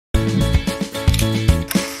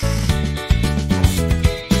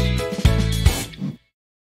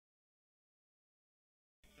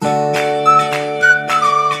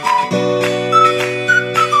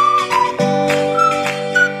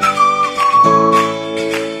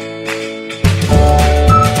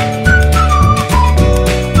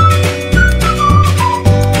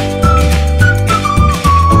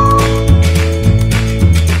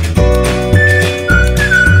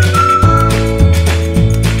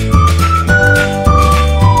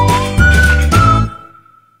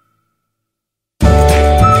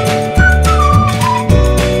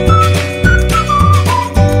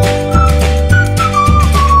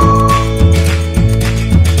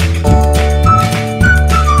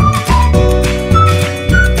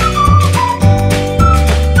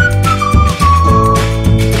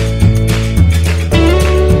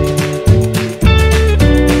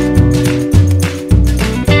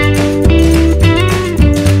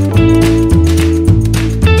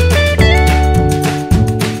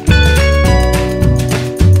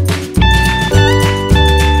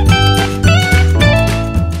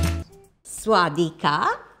Swadika.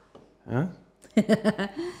 Huh?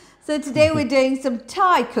 So today we're doing some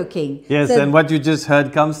Thai cooking. Yes, so, and what you just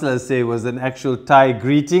heard Kumseela say was an actual Thai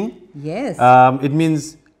greeting. Yes. It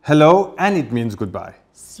means hello and it means goodbye.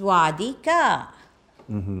 Swadika.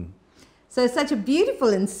 So it's such a beautiful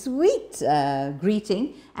and sweet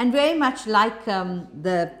greeting, and very much like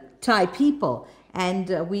the Thai people.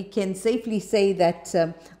 And we can safely say that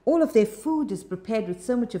all of their food is prepared with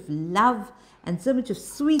so much of love and so much of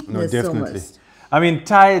sweetness. No, definitely. Almost. I mean,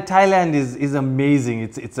 Thailand is amazing.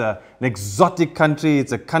 It's an exotic country.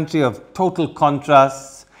 It's a country of total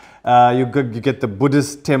contrasts. You get the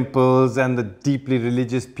Buddhist temples and the deeply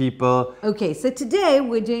religious people. Okay, so today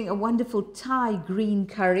we're doing a wonderful Thai green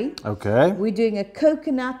curry. Okay. We're doing a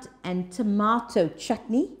coconut and tomato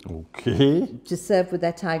chutney. Okay. To serve with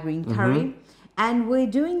that Thai green curry. And we're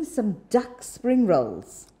doing some duck spring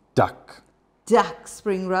rolls. Duck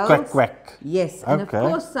Spring rolls. Quack, quack. Yes, and of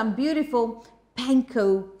course some beautiful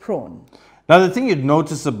Panko prawn. Now the thing you'd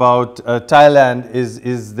notice about Thailand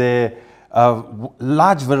is their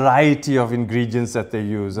large variety of ingredients that they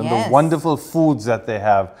use and the wonderful foods that they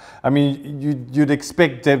have. I mean, you'd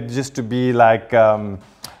expect them just to be like,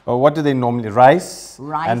 what do they normally, rice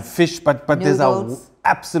and fish, but there's a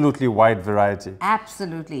absolutely wide variety.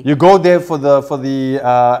 Absolutely. You go there for the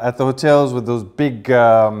at the hotels with those big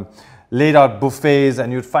laid out buffets,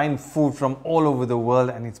 and you'd find food from all over the world,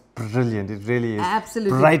 and it's brilliant. It really is.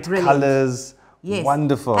 Absolutely bright brilliant. Colors. Yes.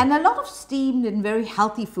 Wonderful. And a lot of steamed and very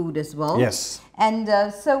healthy food as well. Yes. And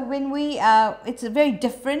so when we, it's very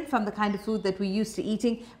different from the kind of food that we're used to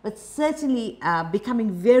eating, but certainly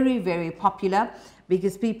becoming very, very popular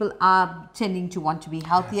because people are tending to want to be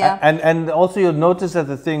healthier. And also you'll notice that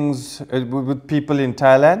the things with people in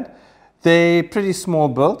Thailand, they're pretty small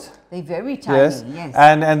built. They're very tiny, yes.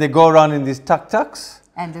 And they go around in these tuk-tuks.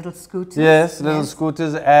 And little scooters. Yes, little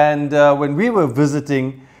scooters. And when we were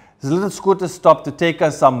visiting, this little scooter stopped to take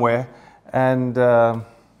us somewhere, and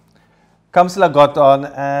Kumseela got on,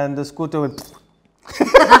 and the scooter went.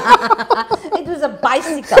 It was a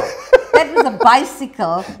bicycle. That was a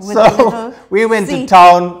bicycle with a little we went seat. to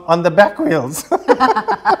town on the back wheels.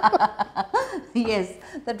 Yes,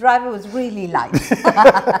 the driver was really light.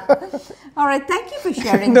 All right, thank you for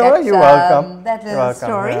sharing you're welcome. That little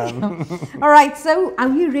story. All right, so are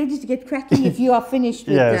you ready to get cracking if you are finished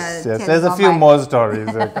with yes, there's a few more stories.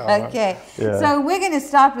 Okay, so we're going to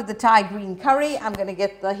start with the Thai green curry. I'm going to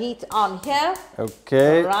get the heat on here.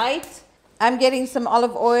 Okay. All right, I'm getting some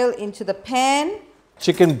olive oil into the pan.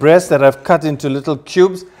 Chicken breast that I've cut into little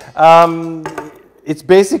cubes. It's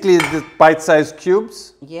basically the bite-sized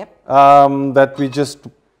cubes. Yep. That we just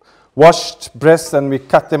washed breasts and we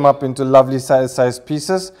cut them up into lovely sized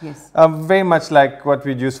pieces. Yes. Very much like what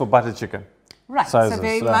we'd use for butter chicken. Right. Sizes, so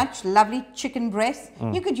very much lovely chicken breast.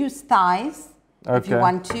 You could use thighs if you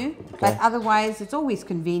want to, but otherwise it's always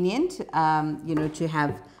convenient, you know, to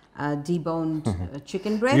have deboned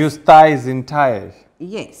chicken breast. Use thighs in Thai.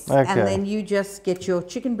 Yes. Okay. And then you just get your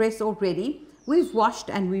chicken breast all ready. We've washed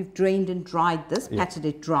and we've drained and dried this, patted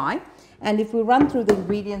it dry. And if we run through the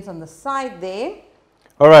ingredients on the side there.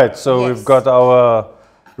 All right, so we've got our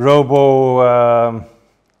the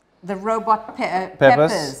robot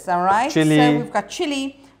peppers, all right? Chili. So we've got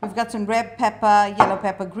chili, we've got some red pepper, yellow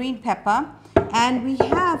pepper, green pepper, and we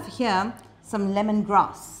have here some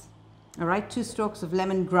lemongrass, all right? 2 stalks of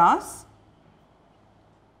lemongrass.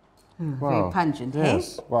 Very pungent,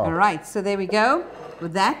 yes. hey? Wow. All right, so there we go.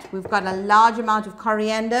 With that, we've got a large amount of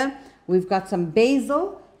coriander, we've got some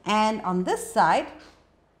basil, and on this side,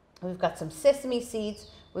 we've got some sesame seeds,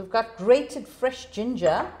 we've got grated fresh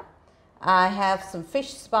ginger, I have some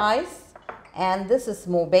fish spice, and this is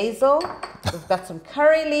more basil, we've got some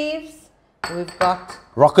curry leaves, we've got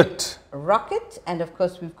rocket, and of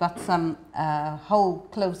course we've got some whole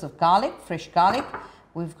cloves of garlic, fresh garlic,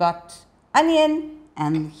 we've got onion,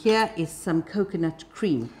 and here is some coconut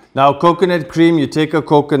cream. Now coconut cream, you take a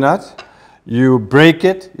coconut, you break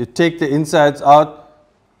it, you take the insides out.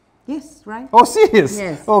 Yes, right. Oh, serious?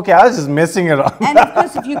 Yes. Okay, I was just messing around. And of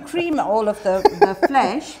course, if you cream all of the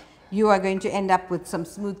flesh, you are going to end up with some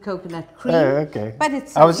smooth coconut cream. Okay. But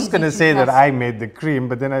it's I was just going to say that I made the cream,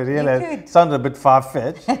 but then I realized it sounded a bit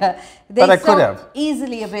far-fetched. But I could have.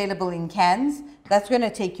 Easily available in cans. That's going to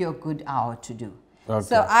take you a good hour to do. Okay.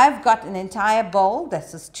 So I've got an entire bowl.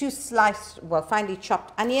 This is 2 sliced, well, finely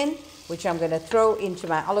chopped onion, which I'm going to throw into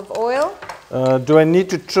my olive oil. Do I need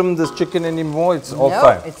to trim this chicken anymore? It's all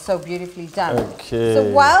fine. No, it's so beautifully done. Okay.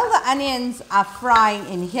 So while the onions are frying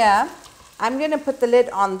in here, I'm going to put the lid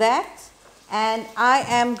on that, and I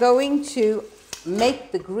am going to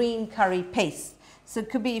make the green curry paste. So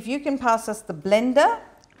Kubi, if you can pass us the blender.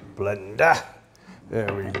 blender.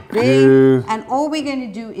 There we There. go. And all we're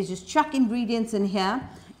going to do is just chuck ingredients in here,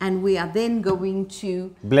 and we are then going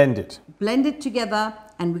to blend it together,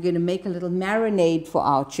 and we're going to make a little marinade for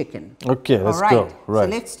our chicken. Okay, let's all right. go. Right.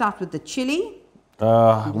 So let's start with the chili.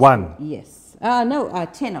 1. Yes. No,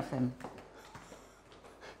 10 of them.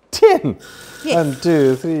 10. Yes. 1,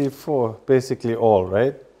 2, 3, 4. Basically all,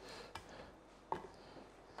 right?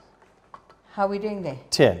 How are we doing there?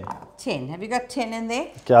 10. 10. Have you got 10 in there?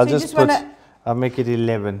 Okay, I'll so just put, I'll make it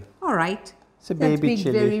 11. All right. It's a baby That's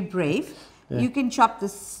chili. very brave. Yeah. You can chop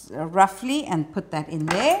this roughly and put that in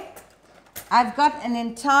there. I've got an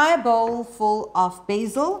entire bowl full of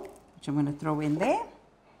basil, which I'm going to throw in there.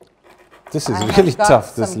 This is I really have got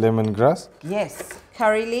tough, this some- lemongrass. Yes,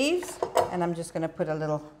 curry leaves, and I'm just going to put a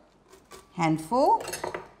little handful.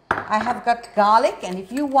 I have got garlic, and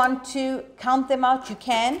if you want to count them out, you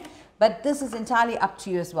can, but this is entirely up to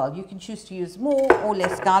you as well. You can choose to use more or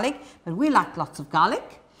less garlic, but we like lots of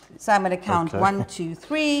garlic. So I'm going to count 1, 2,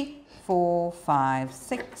 3, 4, 5,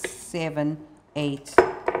 6, 7, 8,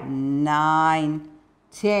 9,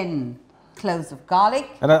 10 cloves of garlic.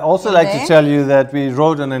 And I'd also like to tell you that we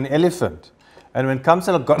rode on an elephant. And when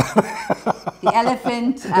Kumseela got... the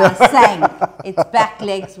elephant sank. Its back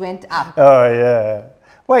legs went up. Oh, yeah.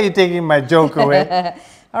 Why are you taking my joke away?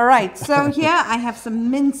 All right. So here I have some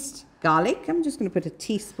minced garlic. I'm just going to put a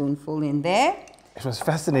teaspoonful in there. It was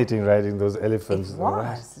fascinating riding those elephants. It though, was.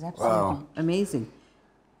 right? It's absolutely amazing.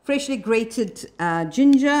 Freshly grated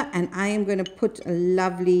ginger, and I am going to put a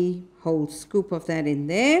lovely whole scoop of that in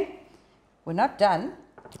there. We're not done.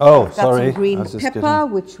 Oh, Got sorry. some green pepper,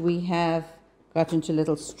 which we have got into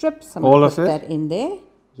little strips. I'm All going of to put it? that in there.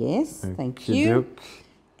 Yes, thank you. Doke.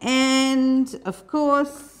 And of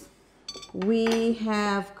course, we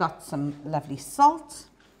have got some lovely salt.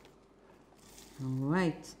 All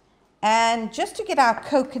right. And just to get our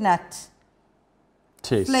coconut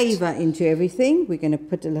Taste. flavor into everything, we're going to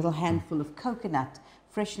put a little handful of coconut,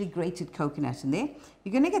 freshly grated coconut in there.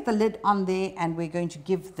 You're going to get the lid on there, and we're going to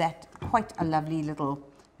give that quite a lovely little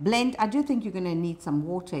blend. I do think you're going to need some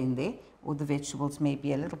water in there, or the vegetables may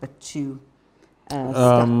be a little bit too stuck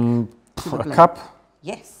to the A blend. cup?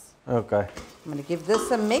 Yes. Okay. I'm going to give this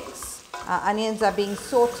a mix. Our onions are being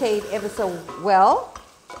sauteed ever so well.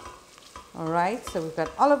 All right, so we've got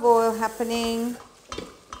olive oil happening,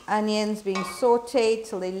 onions being sauteed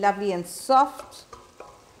till they're lovely and soft.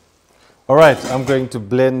 All right, I'm going to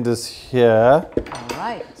blend this here. All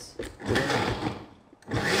right.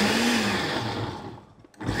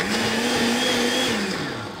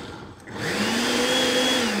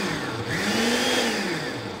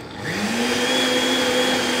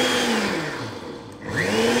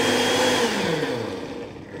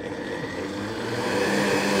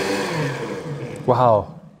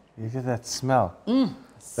 Wow, you hear that smell?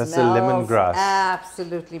 That's the Smells lemongrass.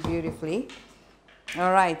 absolutely beautifully.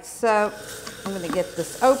 All right, so I'm going to get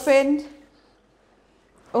this opened.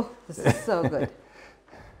 Oh, this is so good.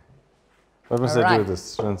 What must All I do right. with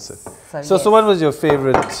this? Rinse it. So, So what was your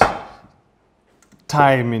favorite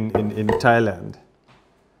time in Thailand?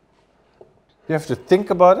 You have to think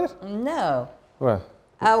about it? No. Well,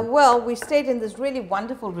 Well, we stayed in this really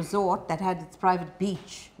wonderful resort that had its private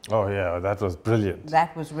beach. oh yeah, that was brilliant.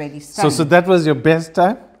 That was really stunning. So that was your best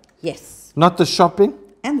time? Yes. Not the shopping?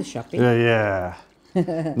 And the shopping. Yeah.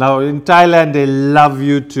 Now in Thailand, they love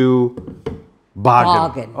you to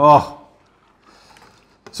bargain. Oh.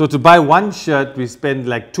 So to buy one shirt, we spend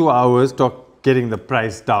like 2 hours getting the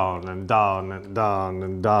price down and down and down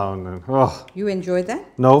and down. And, oh. You enjoyed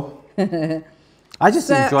that? No. I just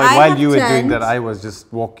So enjoyed, I while have you were doing turned- that, I was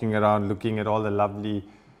just walking around looking at all the lovely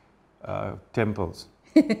temples.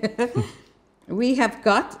 We have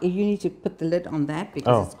got, you need to put the lid on that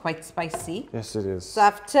because Oh. it's quite spicy. Yes, it is. So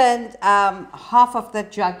I've turned half of the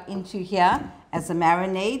jug into here as a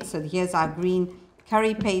marinade. So here's our green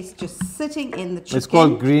curry paste just sitting in the chicken. It's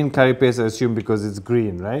called green curry paste, I assume, because it's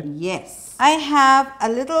green, right? Yes. I have a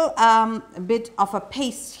little bit of a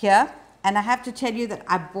paste here, and I have to tell you that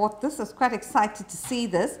I bought this. I was quite excited to see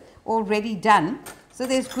this already done. So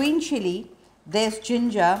there's green chili, there's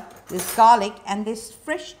ginger, there's garlic, and there's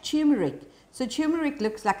fresh turmeric. So turmeric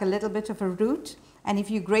looks like a little bit of a root, and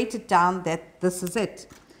if you grate it down, this is it.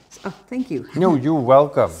 Oh, thank you. No, you're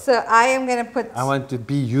welcome. So I am going to put, I want to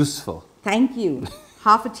be useful. thank you,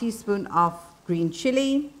 half a teaspoon of green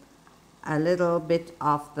chili, a little bit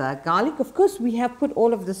of the garlic. Of course, we have put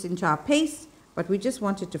all of this into our paste, but we just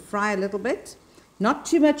wanted to fry a little bit. Not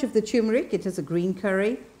too much of the turmeric, it is a green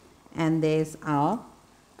curry. And there's our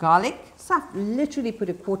garlic. So I've literally put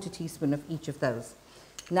a 1/4 teaspoon of each of those.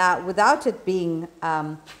 Now, without it being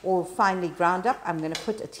all finely ground up, I'm going to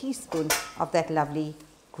put a teaspoon of that lovely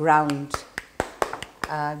grated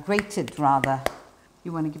rather.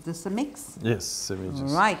 You want to give this a mix? Yes, let me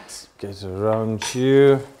just get around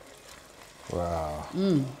you. Wow.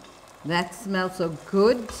 That smells so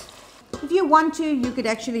good. If you want to, you could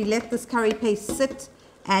actually let this curry paste sit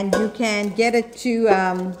and you can get it to...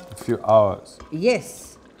 a few hours.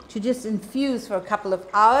 Yes, to just infuse for a couple of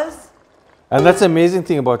hours. And that's the amazing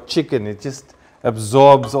thing about chicken. It just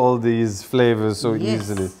absorbs all these flavors so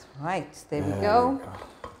easily. Right, there we go.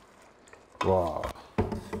 Wow.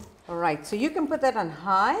 All right, so you can put that on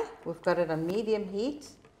high. We've got it on medium heat.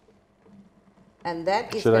 And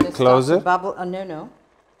that is going to start to bubble. Oh, no.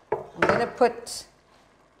 I'm going to put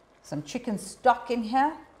some chicken stock in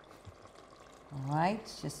here. All right,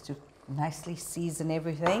 just to nicely season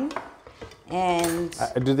everything. And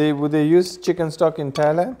would they use chicken stock in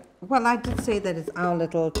Thailand? Well, I did say that it's our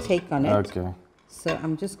little take on it. Okay. So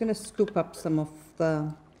I'm just going to scoop up some of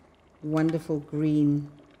the wonderful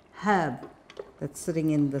green herb that's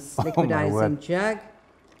sitting in this liquidizing jug.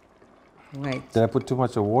 Right. Did I put too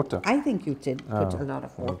much of water? I think you did put a lot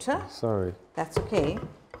of water. Okay. Sorry. That's okay.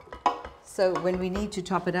 So when we need to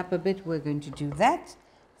top it up a bit, we're going to do that.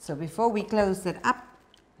 So before we close that up,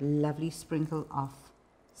 lovely sprinkle of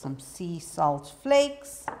some sea salt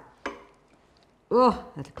flakes. Oh,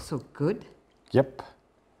 that looks so good. Yep.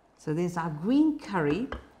 So there's our green curry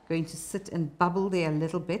going to sit and bubble there a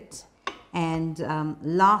little bit. And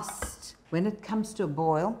last, when it comes to a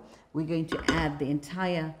boil, we're going to add the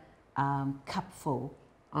entire cupful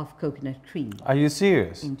of coconut cream. Are you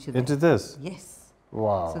serious? Into this? Yes.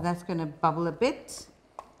 Wow. So that's going to bubble a bit.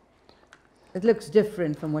 It looks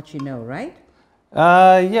different from what you know, right?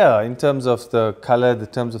 Yeah, in terms of the color, in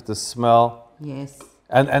terms of the smell. Yes.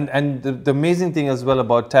 And the amazing thing as well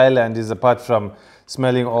about Thailand is, apart from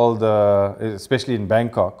smelling all the, especially in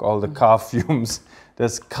Bangkok, all the car fumes,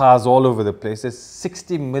 there's cars all over the place. There's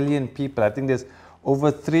 60 million people. I think there's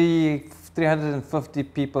over 350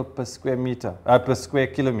 people per square meter, per square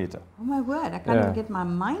kilometer. Oh my word, I can't even get my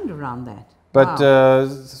mind around that. But wow.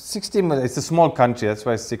 60 million, it's a small country, that's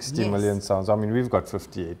why 60 million sounds. I mean, we've got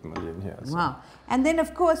 58 million here. So. Wow. And then,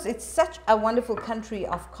 of course, it's such a wonderful country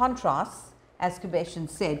of contrasts, as Koobeshan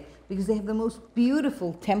said, because they have the most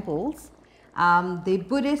beautiful temples. They're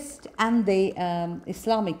Buddhist and they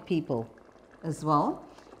Islamic people as well.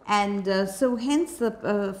 And so hence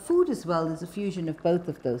the food as well is a fusion of both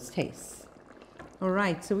of those tastes. All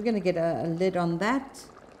right, so we're going to get a lid on that.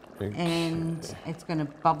 Okay. And it's going to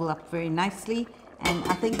bubble up very nicely. And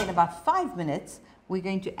I think in about 5 minutes, we're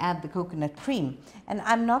going to add the coconut cream. And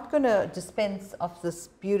I'm not going to dispense of this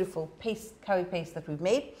beautiful paste, curry paste that we've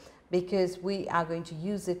made, because we are going to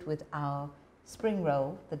use it with our spring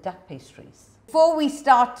roll, the duck pastries. Before we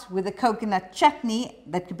start with the coconut chutney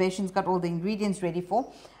that Koobeshan's got all the ingredients ready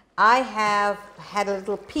for, I have had a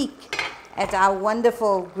little peek at our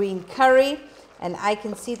wonderful green curry, and I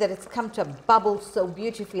can see that it's come to a bubble so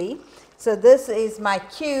beautifully. So this is my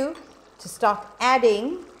cue to start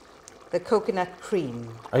adding the coconut cream.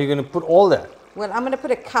 Are you going to put all that? Well, I'm going to put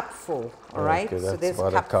a cupful, all right? Okay, so there's a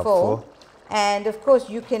cup full. And of course,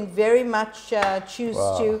 you can very much choose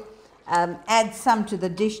to add some to the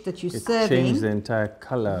dish that you're serving. Change the entire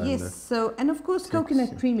color. Yes, so, and of course,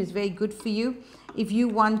 coconut cream is very good for you. If you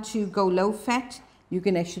want to go low fat, you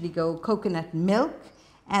can actually go coconut milk.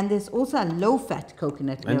 And there's also a low fat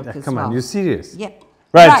coconut milk as well. Come on, you're serious? Yep.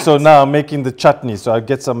 Right, so now I'm making the chutney. So I'll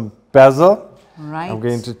get some basil. Right. I'm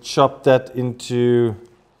going to chop that into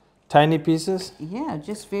tiny pieces. Yeah,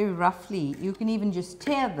 just very roughly. You can even just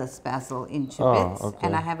tear this basil into bits. Okay.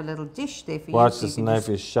 And I have a little dish there for you. Watch, this knife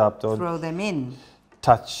is sharp. Don't throw them in.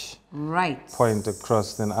 Touch. Right. Point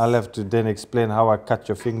across. Then I'll have to then explain how I cut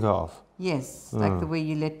your finger off. Yes, like the way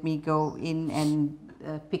you let me go in and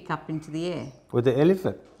pick up into the air. With the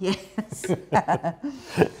elephant? Yes.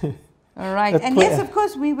 All right. And yes, of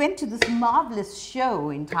course, we went to this marvelous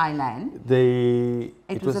show in Thailand.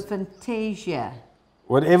 It was a Fantasia.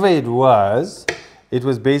 Whatever it was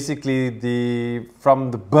basically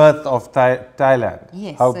from the birth of Thailand.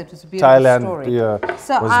 Yes, how so it was a beautiful Thailand story.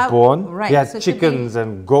 was born. Right. They had so chickens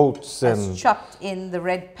and goats and chopped in the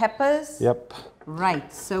red peppers. Yep.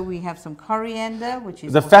 Right. So we have some coriander, which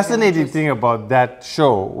is the fascinating thing about that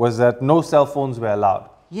show was that no cell phones were allowed.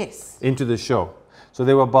 Yes. Into the show. So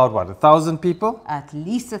there were about what, 1,000 people? At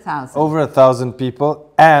least 1,000. Over 1,000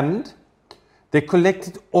 people, and they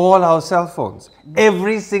collected all our cell phones.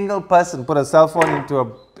 Every single person put a cell phone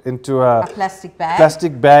into a plastic bag.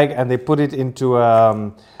 Plastic bag, and they put it into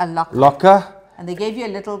a locker. locker. And they gave you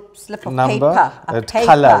a little slip of number, paper. a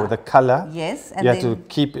color, with a color. Yes. And you have to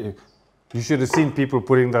keep it. You should have seen people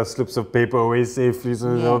putting those slips of paper away safely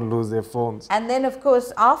so they don't lose their phones. And then, of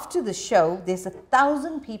course, after the show, there's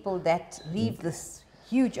 1,000 people that leave this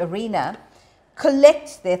huge arena,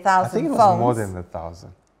 collect their 1,000 phones. I think it was more than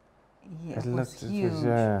 1,000. Yeah, it was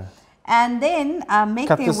huge. And then make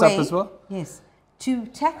cut their this way up as well? Yes, to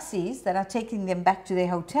taxis that are taking them back to their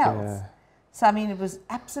hotels. So, I mean, it was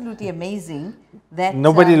absolutely amazing that...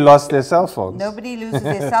 Nobody lost their cell phones. Nobody loses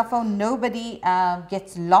their cell phone. Nobody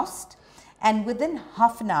gets lost. And within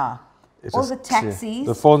half an hour, all the taxis...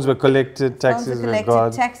 The phones were collected, taxis were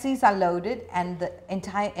gone. Taxis are loaded, and the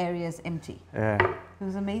entire area is empty. Yeah. It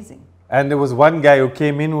was amazing. And there was one guy who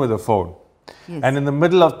came in with a phone. Yes. And in the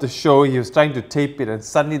middle of the show, he was trying to tape it, and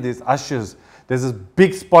suddenly there's ushers. There's this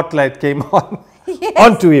big spotlight came on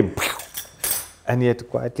onto him. And he had to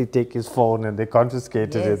quietly take his phone, and they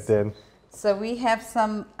confiscated it then. So we have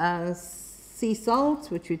some sea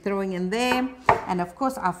salt, which we're throwing in there. And of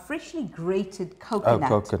course, our freshly grated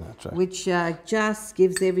coconut. Oh, coconut, right. Which just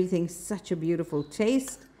gives everything such a beautiful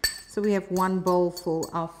taste. So we have one bowl full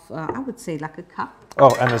of, I would say like a cup.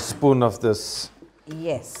 Oh, and a spoon of this.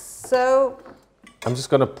 Yes. So I'm just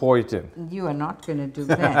going to pour it in. You are not going to do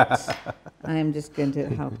that. I am just going to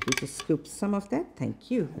help you to scoop some of that.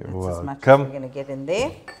 Thank you. That's as much as we're going to get in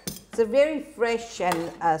there. It's a very fresh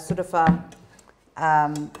and sort of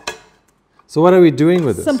so what are we doing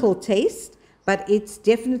with this? Simple taste, but it's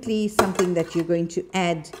definitely something that you're going to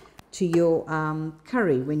add to your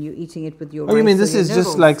curry when you're eating it with your rice. You mean this is noodles.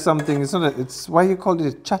 just like something, it's not it's why you call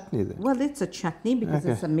it a chutney then? Well, it's a chutney because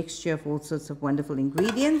it's a mixture of all sorts of wonderful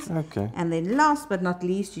ingredients. Okay. And then last but not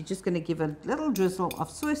least, you're just going to give a little drizzle of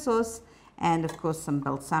soy sauce and of course some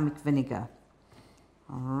balsamic vinegar.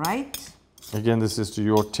 All right. Again, this is to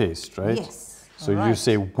your taste, right? Yes. So you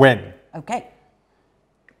say when. Okay.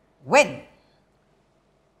 When.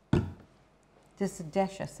 Just a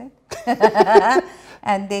dash, I said.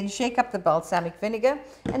 And then shake up the balsamic vinegar.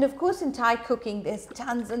 And of course, in Thai cooking, there's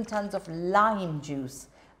tons and tons of lime juice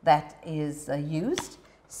that is used.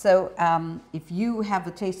 So if you have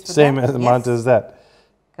a taste for that. Same amount as that.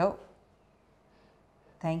 Go.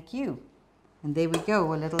 Thank you. And there we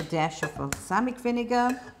go, a little dash of balsamic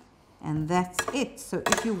vinegar. And that's it. So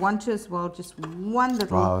if you want to as well, just one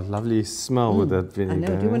little. Wow, lovely smell with that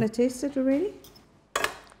vinegar. I know. Do you want to taste it already?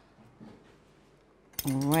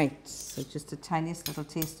 All right, so just a tiniest little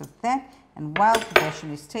taste of that. And while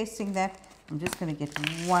Koobeshan is tasting that, I'm just going to get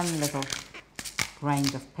one little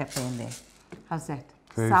grind of pepper in there. How's that?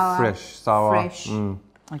 Very sour, fresh, sour. Fresh.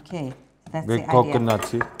 Okay, that's very the idea.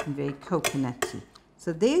 Coconutty. Very coconutty.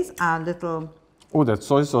 So there's our little... Oh, that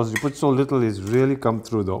soy sauce, you put so little, is really come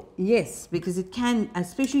through though. Yes, because it can,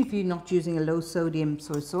 especially if you're not using a low sodium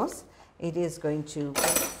soy sauce, it is going to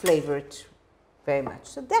flavor it very much.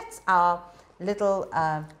 So that's our little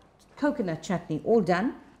coconut chutney all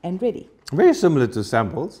done and ready. Very similar to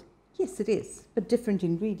samples. Yes, it is, but different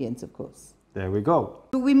ingredients, of course. There we go.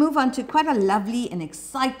 So we move on to quite a lovely and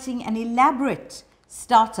exciting and elaborate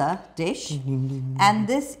starter dish. And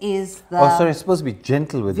this is the... Oh, sorry, it's supposed to be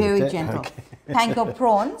gentle with it. Very gentle. Okay. Panko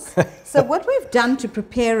prawns. So what we've done to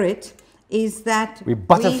prepare it is that we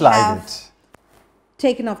butterflied it.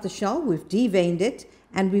 Taken off the shell, we've deveined it,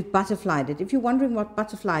 and we've butterflied it. If you're wondering what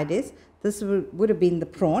butterflied is, this would have been the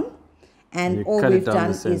prawn. And all we've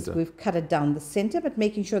done is we've cut it down the center, but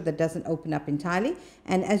making sure that it doesn't open up entirely.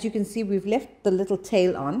 And as you can see, we've left the little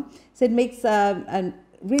tail on. So it makes a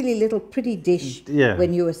really little pretty dish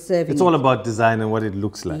when you are serving. It's all about design and what it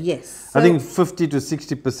looks like. Yes. So I think 50 to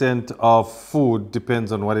 60% of food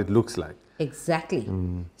depends on what it looks like. Exactly.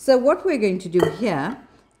 So what we're going to do here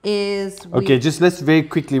is... Okay, just let's very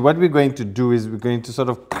quickly, what we're going to do is we're going to sort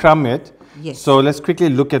of crumb it. Yes. So let's quickly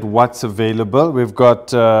look at what's available. We've got...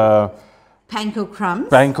 Panko crumbs.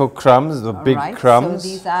 Panko crumbs, the big crumbs. So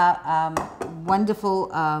these are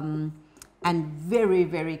wonderful and very,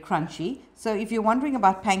 very crunchy. So if you're wondering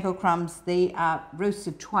about panko crumbs, they are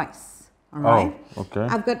roasted twice. All right. Oh, okay.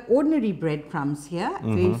 I've got ordinary breadcrumbs here,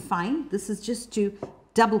 very fine. This is just to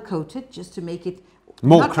double coat it, just to make it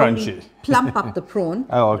more not crunchy. Only plump up the prawn,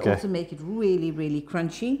 okay. but also make it really, really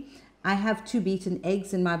crunchy. I have 2 beaten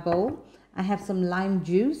eggs in my bowl. I have some lime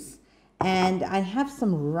juice. And I have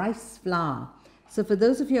some rice flour. So for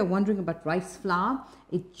those of you who are wondering about rice flour,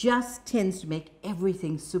 it just tends to make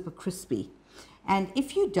everything super crispy. And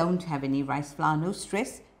if you don't have any rice flour, no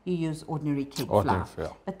stress, you use ordinary cake flour.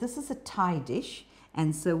 But this is a Thai dish,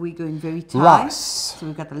 and so we're going very Thai. Rice. So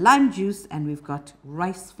we've got the lime juice and we've got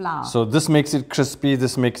rice flour. So this makes it crispy,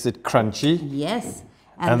 this makes it crunchy. Yes.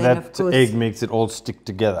 And then, of that course, egg makes it all stick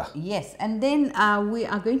together. Yes, and then we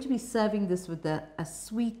are going to be serving this with a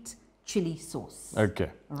sweet chili sauce. Okay.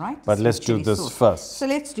 All right. But let's do this first. So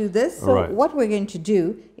let's do this. So Right. what we're going to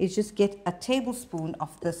do is just get a tablespoon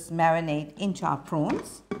of this marinade into our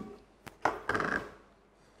prawns.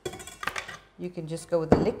 You can just go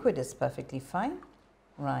with the liquid, it's perfectly fine.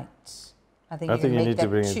 Right. I think you need to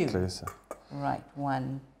bring two. it closer. Right,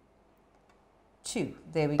 1, 2.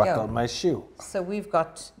 There we Buckle go. my shoe. So we've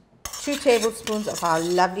got 2 tablespoons of our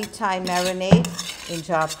lovely Thai marinade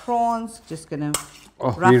into our prawns. Just going to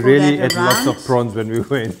we really ate lots of prawns when we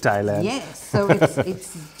were in Thailand. Yes, so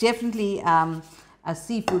it's definitely a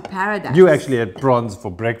seafood paradise. You actually had prawns for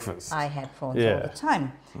breakfast. I had prawns all the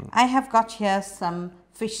time. I have got here some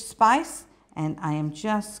fish spice, and I am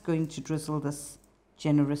just going to drizzle this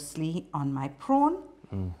generously on my prawn.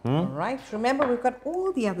 All right, remember we've got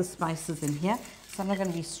all the other spices in here, so I'm not going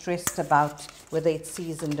to be stressed about whether it's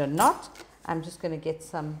seasoned or not. I'm just going to get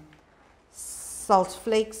some salt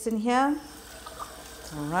flakes in here.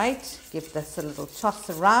 All right, give this a little toss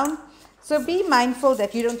around. So be mindful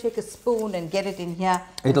that you don't take a spoon and get it in here.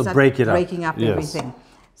 It'll break it up. Breaking up Yes. everything.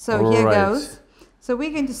 So here goes. So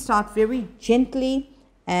we're going to start very gently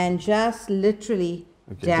and just literally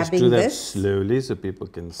dabbing just do that this slowly so people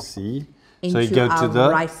can see. into So you go to our the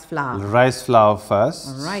rice flour. rice flour first.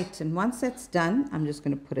 All right, and once that's done, I'm just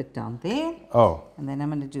going to put it down there. Oh. And then I'm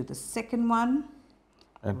going to do the second one.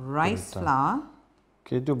 And Rice flour.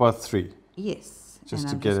 Okay, do about 3. Yes. Just and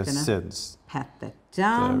to I'm get a just gonna sense. pat that There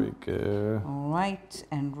down. we go. All right,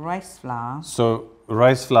 and rice flour. So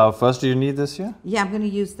rice flour first. Do you need this here? Yeah, I'm going to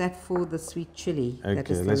use that for the sweet chili. That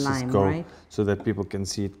Okay, is the let's lime, just go right? so that people can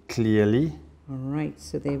see it clearly. All right,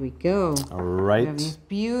 so there we go. All We have right. these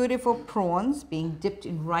beautiful prawns being dipped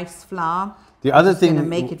in rice flour. The other It's going to thing.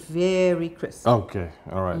 make it very crisp. Okay,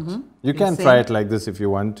 all right. You The can same. fry it like this if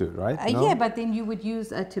you want to, right? No? Yeah, but then you would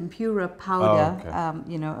use a tempura powder,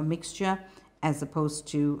 okay. you know, a mixture, as opposed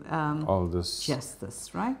to All this. just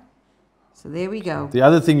this, right? So there we go. The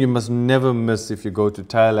other thing you must never miss if you go to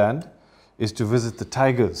Thailand is to visit the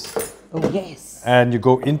tigers. Oh, yes. And you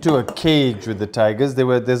go into a cage with the tigers.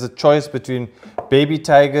 There's a choice between baby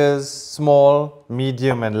tigers, small,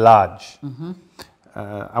 medium, and large.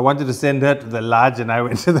 I wanted to send her to the large, and I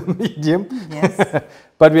went to the medium. Yes.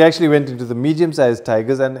 But we actually went into the medium-sized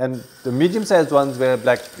tigers, and the medium-sized ones were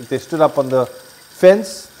like, they stood up on the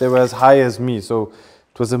fence. They were as high as me. So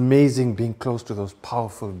it was amazing being close to those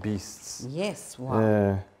powerful beasts. Yes, wow.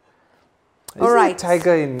 Yeah. All Is right. there a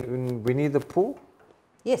tiger in Winnie the Pooh?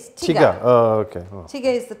 Yes, Tiger. tiger. Oh, okay. Oh. Tiger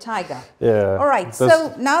is the tiger. Yeah. All right, That's-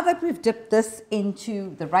 so now that we've dipped this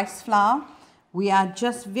into the rice flour, we are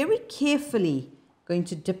just very carefully going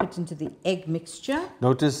to dip it into the egg mixture.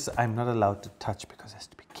 Notice I'm not allowed to touch because I have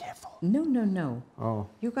to be careful. No, no, no. Oh.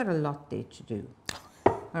 You got a lot there to do.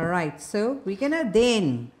 All right, so we're going to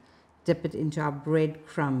then dip it into our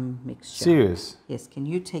breadcrumb mixture. Serious? Yes, can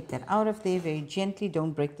you take that out of there very gently?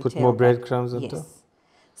 Don't break the Put tail. more back. breadcrumbs on top? Yes.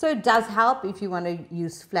 So it does help if you want to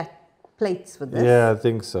use flat plates with this. Yeah, I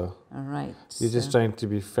think so. All right. You're just trying to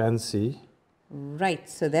be fancy. Right,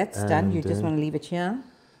 so that's done. You just want to leave it here.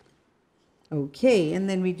 Okay, and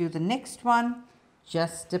then we do the next one.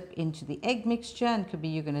 Just dip into the egg mixture, and could be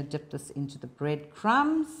you're going to dip this into the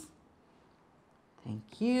breadcrumbs.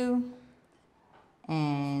 Thank you.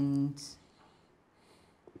 And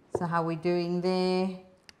so how are we doing there?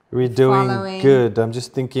 We're doing Following. good. I'm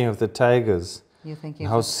just thinking of the tigers. You're thinking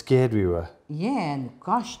How scared we were. yeah, and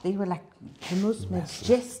gosh, they were like the most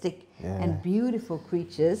majestic and beautiful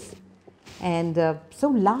creatures, and so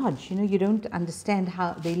large. You know, you don't understand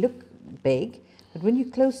how they look big, but when you're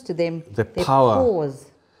close to them, The their power. paws.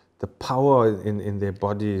 The power in their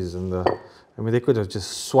bodies and I mean, they could have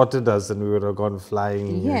just swatted us and we would have gone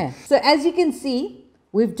flying. Yeah. So as you can see,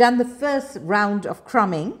 we've done the first round of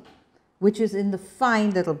crumbing, which is in the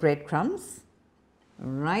fine little breadcrumbs. All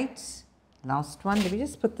right. Last one. Let me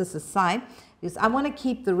just put this aside because I want to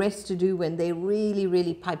keep the rest to do when they're really,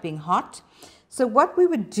 really piping hot. So what we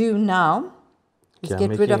would do now is Okay,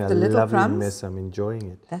 get rid of the little lovely crumbs. mess. I'm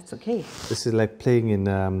enjoying it. That's okay. This is like playing in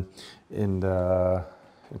the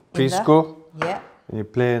preschool. Yeah. When you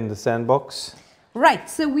play in the sandbox. Right.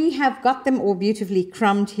 So we have got them all beautifully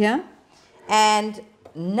crumbed here. And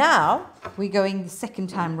now we're going the second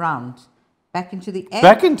time round. Back into the egg.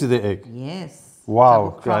 Back into the egg. Yes.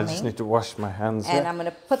 Wow. Double I just crumbing. need to wash my hands. And here. I'm going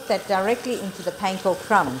to put that directly into the panko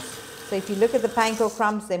crumbs. So if you look at the panko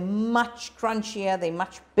crumbs, they're much crunchier, they're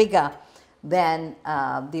much bigger than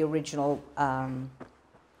the original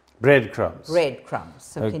Breadcrumbs. bread crumbs.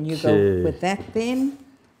 So can you go Okay. with that then?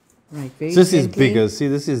 Right, very This is gently. bigger. See,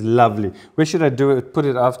 this is lovely. Where should I do it? Put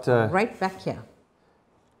it after? Right back here.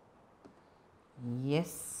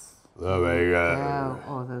 Yes. There we go.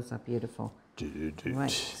 Oh, those are beautiful.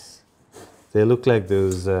 Right. They look like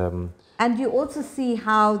those. And you also see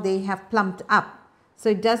how they have plumped up. So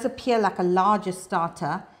it does appear like a larger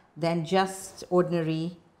starter than just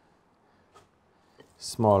ordinary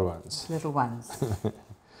Small ones. little ones.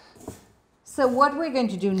 So what we're going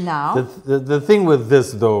to do now... The thing with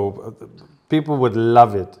this, though, people would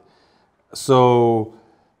love it. So...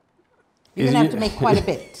 You're going to have to make quite a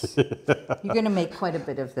bit. You're going to make quite a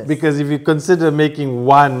bit of this. Because if you consider making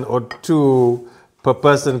 1 or 2 per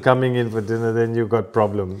person coming in for dinner, then you've got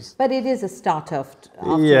problems. But it is a starter after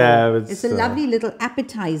yeah, all. It's a lovely little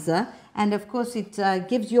appetizer. And of course, it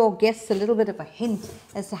gives your guests a little bit of a hint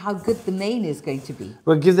as to how good the main is going to be.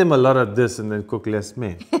 Well, give them a lot of this and then cook less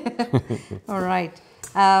main. All right.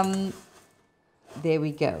 There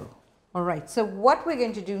we go. All right. So what we're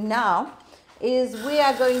going to do now is we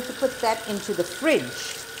are going to put that into the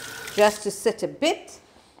fridge just to sit a bit.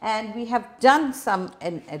 And we have done some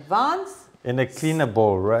in advance. In a cleaner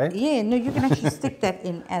bowl, right? Yeah, no, you can actually stick that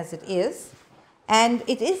in as it is. And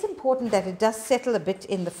it is important that it does settle a bit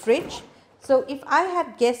in the fridge. So if I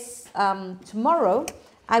had guests tomorrow,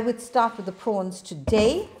 I would start with the prawns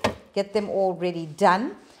today, get them already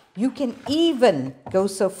done. You can even go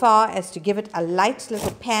so far as to give it a light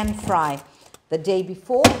little pan fry the day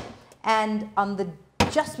before. And on the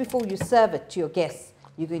just before you serve it to your guests,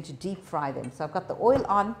 you're going to deep fry them. So I've got the oil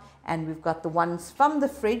on, and we've got the ones from the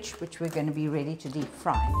fridge, which we're going to be ready to deep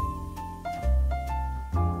fry.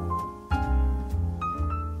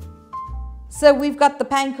 So we've got the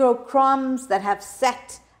panko crumbs that have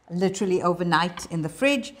sat literally overnight in the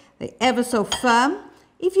fridge. They're ever so firm.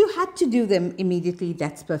 If you had to do them immediately,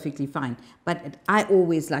 that's perfectly fine. But I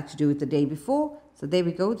always like to do it the day before. So there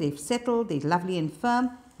we go. They've settled. They're lovely and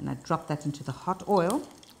firm. And I drop that into the hot oil.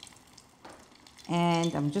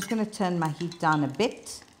 And I'm just going to turn my heat down a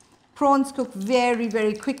bit. Prawns cook very,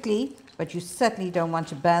 very quickly, but you certainly don't want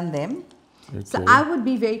to burn them. Okay. So I would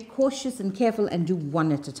be very cautious and careful and do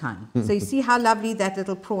one at a time. So you see how lovely that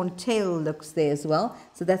little prawn tail looks there as well.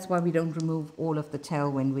 So that's why we don't remove all of the tail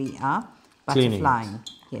when we are butterflying.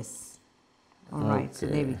 Yes. All right, so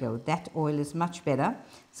there we go. That oil is much better.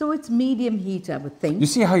 So it's medium heat, I would think. You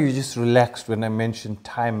see how you just relaxed when I mentioned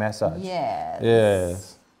Thai massage? Yes.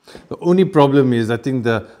 Yes. The only problem is, I think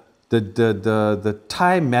the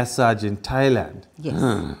Thai massage in Thailand.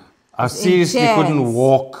 Yes. I seriously couldn't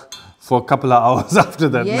walk for a couple of hours after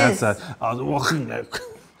that massage. I was walking like...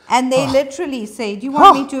 And they literally say, do you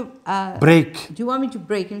want me to... break. Do you want me to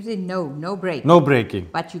break? And you say, no, no break. No breaking.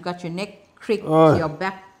 But you got your neck cricked, your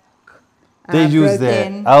back they use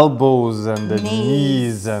their elbows and the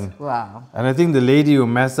knees. And, wow. And I think the lady who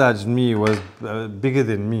massaged me was bigger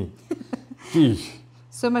than me.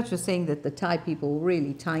 So much for saying that the Thai people were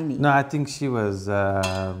really tiny. No, I think she was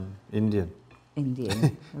Indian. Indian.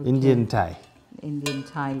 Okay. Indian Thai. Indian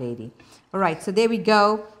Thai lady. All right, so there we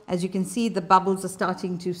go. As you can see, the bubbles are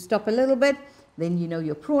starting to stop a little bit. Then you know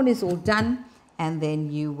your prawn is all done. And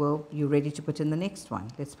then you're ready to put in the next one.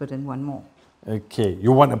 Let's put in one more. Okay.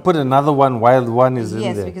 You want to put another one while one is in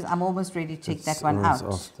there? Yes, because I'm almost ready to take that one out.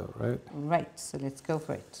 Off though, right? Right, so let's go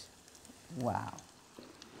for it. Wow.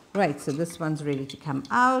 Right, so this one's ready to come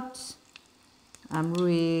out. I'm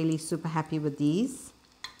really super happy with these.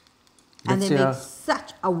 And they make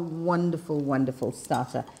such a wonderful, wonderful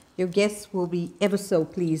starter. Your guests will be ever so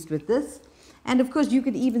pleased with this. And of course, you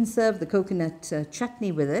could even serve the coconut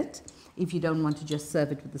chutney with it if you don't want to just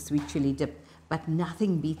serve it with the sweet chili dip. But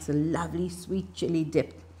nothing beats a lovely sweet chili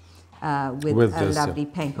dip with a lovely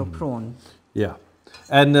panko prawn. Yeah.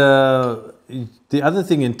 And the other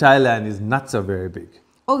thing in Thailand is nuts are very big.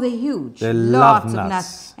 Oh, they're huge. They Lots love of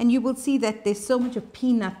nuts. And you will see that there's so much of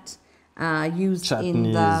peanut used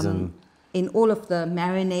in all of the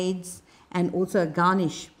marinades and also a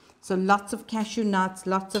garnish. So lots of cashew nuts,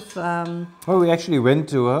 lots of... oh, we actually went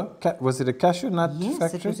to was it a cashew nut factory?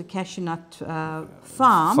 Yes, it was a cashew nut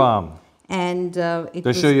farm. And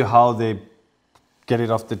they show you how they get it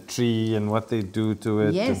off the tree and what they do to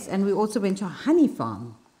it. Yes, and we also went to a honey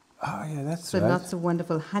farm. Oh, yeah, that's so lots of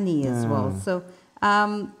wonderful honey as well. So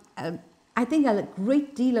I think a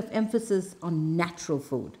great deal of emphasis on natural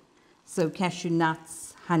food. So cashew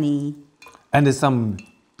nuts, honey. And there's some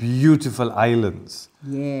beautiful islands.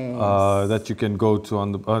 Yes. That you can go to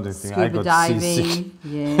on the other thing. Scuba I got diving.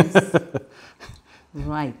 Yes.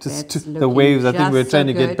 Right. Just the waves, I think we're trying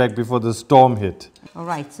to get back before the storm hit. All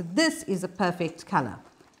right. So this is a perfect color.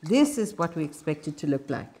 This is what we expect it to look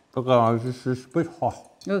like. It's a bit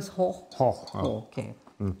hot. Oh, it's hot. Hot. Oh, okay.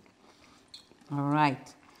 All right.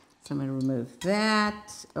 So I'm going to remove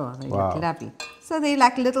that. Oh, they Wow. look lovely. So they're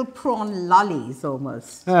like little prawn lollies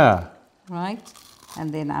almost. Yeah. Right.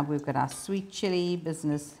 And then we've got our sweet chili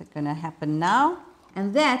business going to happen now.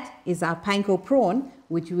 And that is our panko prawn,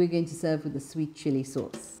 which we're going to serve with the sweet chili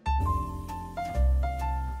sauce.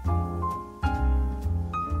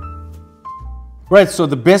 Right, so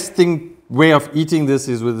the best way of eating this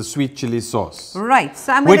is with the sweet chili sauce. Right.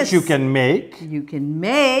 So I'm which you can make. You can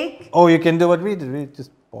make. Oh, you can do what we did. We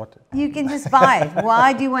just bought it. You can just buy it.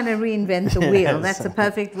 Why do you want to reinvent the wheel? Yes. That's a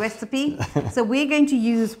perfect recipe. So we're going to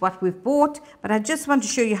use what we've bought, but I just want to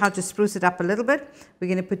show you how to spruce it up a little bit. We're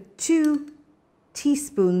going to put 2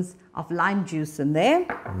 teaspoons of lime juice in there.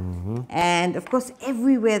 And of course,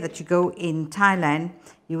 everywhere that you go in Thailand,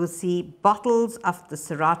 you will see bottles of the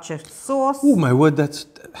sriracha sauce. Oh my word, that's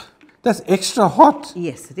extra hot.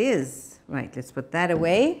 Yes, it is. Right, let's put that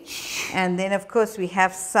away. And then of course we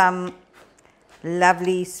have some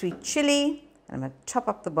lovely sweet chili. I'm going to top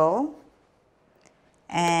up the bowl.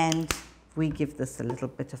 And we give this a little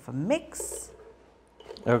bit of a mix.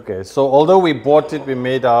 Okay, so although we bought it, we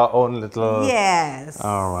made our own little... Yes.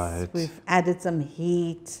 All right. We've added some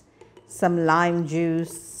heat, some lime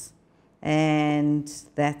juice, and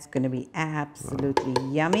that's going to be absolutely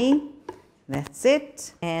yummy. That's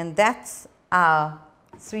it. And that's our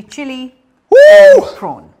sweet chili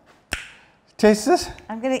prawn. Taste this?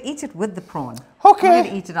 I'm going to eat it with the prawn. Okay. I'm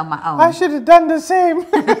going to eat it on my own. I should have done the same.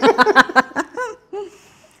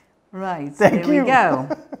 Right, so Thank there you. we go.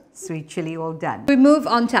 Sweet chili all done. We move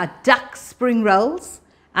on to our duck spring rolls.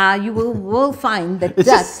 You will find that It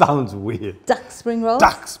just sounds weird. duck spring rolls.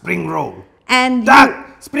 Duck spring roll. And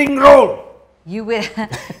Duck spring roll. you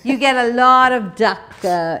get a lot of duck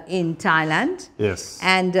in Thailand. Yes.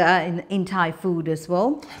 And in Thai food as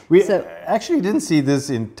well. We So actually didn't see this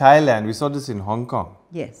in Thailand. We saw this in Hong Kong,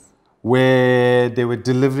 yes. where they were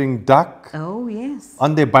delivering duck Oh yes.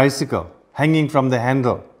 on their bicycle, hanging from the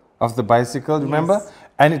handle of the bicycle, remember? Yes.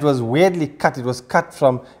 And it was weirdly cut. It was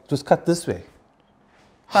cut this way.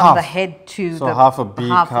 From the head to So the half a beak,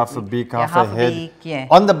 half a beak, yeah, half a head. beak, yeah.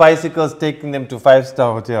 On the bicycles, taking them to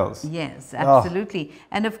 5-star hotels. Yes, Oh. absolutely.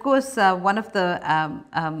 And of course, one of the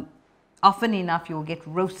often enough you'll get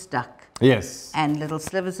roast duck. Yes. And little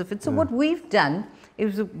slivers of it. So what we've done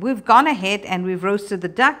is we've gone ahead and we've roasted the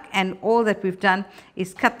duck, and all that we've done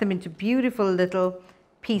is cut them into beautiful little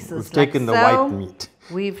pieces. We've taken the white meat.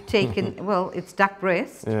 We've taken, well, it's duck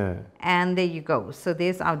breast. Yeah. And there you go. So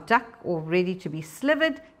there's our duck all ready to be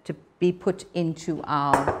slivered to be put into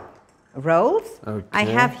our rolls. Okay. I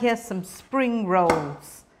have here some spring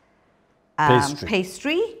rolls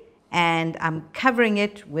pastry, and I'm covering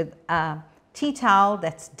it with a tea towel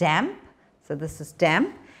that's damp. So this is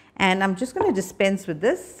damp. And I'm just going to dispense with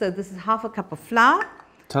this. So this is half a cup of flour.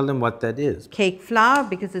 Tell them what that is. Cake flour,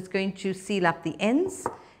 because it's going to seal up the ends.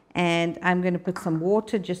 And I'm going to put some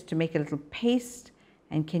water just to make a little paste.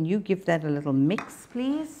 And can you give that a little mix,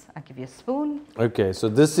 please? I'll give you a spoon. Okay, so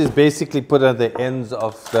this is basically put at the ends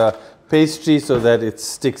of the pastry so that it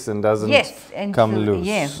sticks and doesn't come loose.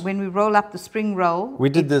 Yeah, when we roll up the spring roll. We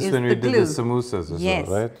did this when we did the glue. samosas as Yes.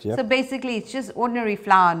 well, right? Yep. So basically it's just ordinary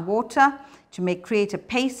flour and water to create a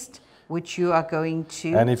paste, which you are going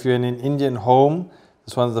to... And if you're in an Indian home,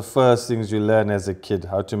 it's one of the first things you learn as a kid,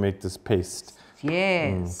 how to make this paste.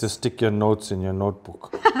 Yes. To stick your notes in your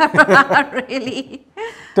notebook. Really?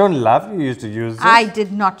 Don't laugh, you used to use this. I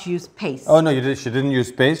did not use paste. Oh no, she didn't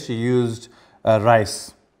use paste, she used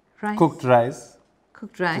rice. Rice. Cooked rice.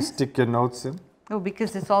 Cooked To rice? stick your notes in. Oh,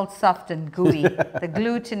 because it's all soft and gooey. The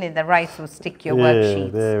gluten in the rice will stick your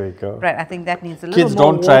worksheets. There we go. Right, I think that needs a little Kids,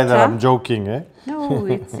 more don't try that, water. I'm joking, eh? No,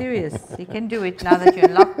 it's serious. You can do it now that you're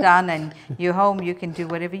locked down and you're home. You can do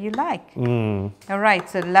whatever you like. All right,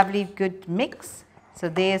 so lovely, good mix. So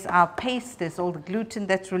there's our paste. There's all the gluten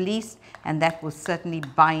that's released, and that will certainly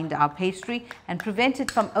bind our pastry and prevent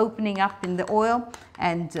it from opening up in the oil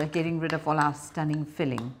and getting rid of all our stunning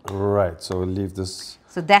filling. Right, so we'll leave this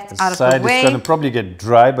So that's out of aside. the way. It's going to probably get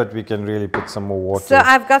dry, but we can really put some more water. So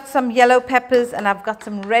I've got some yellow peppers and I've got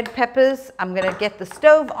some red peppers. I'm going to get the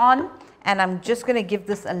stove on, and I'm just going to give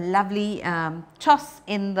this a lovely toss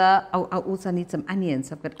in the... Oh, I also need some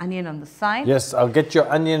onions. I've got onion on the side. Yes, I'll get your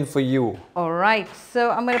onion for you. All right, so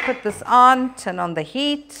I'm going to put this on, turn on the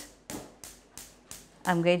heat.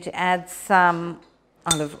 I'm going to add some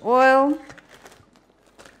olive oil.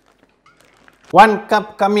 1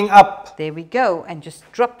 cup coming up. There we go, and just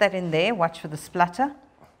drop that in there. Watch for the splutter.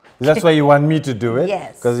 That's why you want me to do it?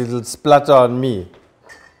 Yes. Because it'll splatter on me.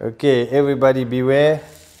 Okay, everybody beware.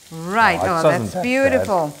 Right, Oh, it oh, doesn't that's that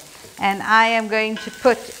beautiful. And I am going to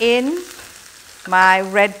put in my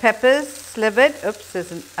red peppers. slivered. Oops,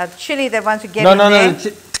 there's a chili that wants to get in there.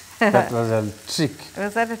 That was a trick.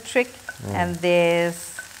 Was that a trick? And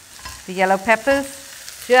there's the yellow peppers.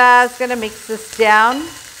 Just going to mix this down.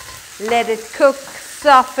 Let it cook,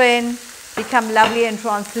 soften, become lovely and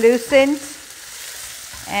translucent.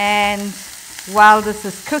 And while this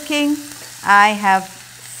is cooking, I have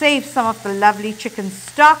saved some of the lovely chicken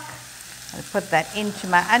stock. I'll put that into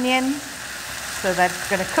my onion. So that's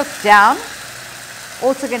going to cook down.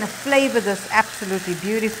 Also going to flavor this absolutely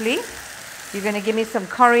beautifully. You're going to give me some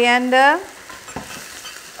coriander.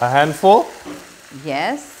 A handful?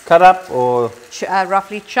 Yes. Cut up or?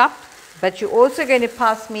 Roughly chopped. But you're also going to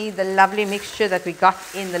pass me the lovely mixture that we got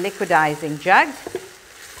in the liquidizing jug.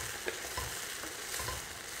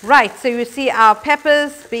 Right, so you see our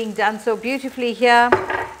peppers being done so beautifully here.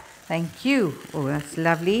 Thank you. Oh, that's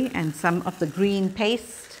lovely. And some of the green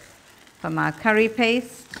paste from our curry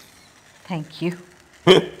paste. Thank you.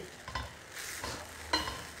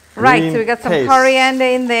 Right, so we've got some coriander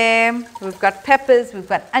in there. We've got peppers, we've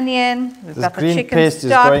got onion, we've got the chicken paste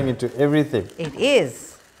stock. Is going into everything. It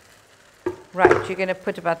is. Right, you're going to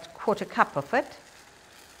put about a 1/4 cup of it.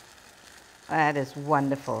 That is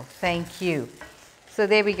wonderful. Thank you. So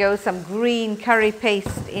there we go, some green curry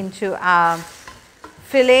paste into our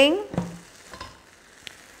filling.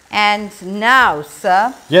 And now,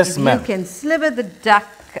 sir, yes, ma'am, you can sliver the duck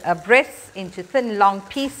breasts into thin, long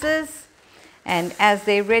pieces. And as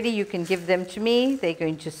they're ready, you can give them to me. They're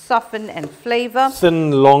going to soften and flavor.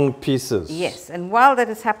 Thin, long pieces. Yes, and while that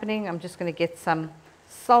is happening, I'm just going to get some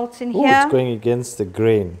salt in Ooh, here. It's going against the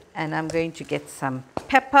grain. And I'm going to get some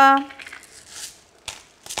pepper.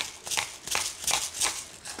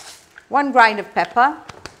 1 grind of pepper.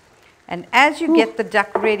 And as you get the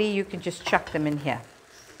duck ready, you can just chuck them in here.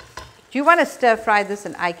 Do you want to stir fry this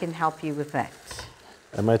and I can help you with that?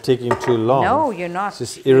 Am I taking too long? No, you're not.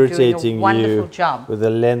 It's just irritating you job. With the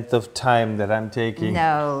length of time that I'm taking.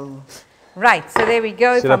 No. Right, so there we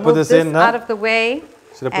go. Should I put this in now? Out of the way.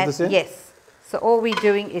 Should I put this in? Yes. So all we're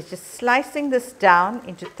doing is just slicing this down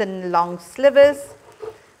into thin, long slivers.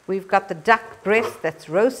 We've got the duck breast that's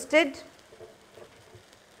roasted.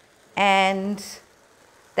 And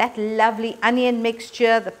that lovely onion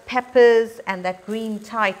mixture, the peppers and that green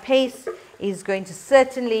Thai paste is going to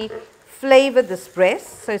certainly flavor this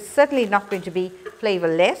breast. So it's certainly not going to be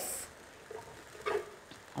flavorless.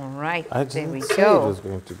 All right, there we go. It was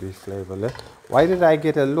going to be flavorless. Why did I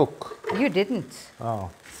get a look? You didn't. Oh.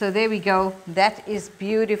 So there we go. That is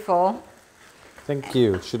beautiful. Thank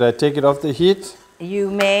you. Should I take it off the heat? You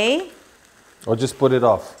may. Or just put it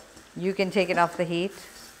off? You can take it off the heat.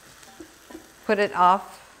 Put it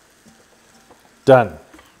off. Done.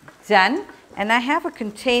 Done. And I have a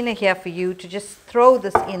container here for you to just throw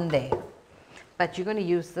this in there. But you're going to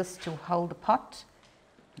use this to hold the pot.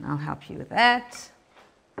 And I'll help you with that.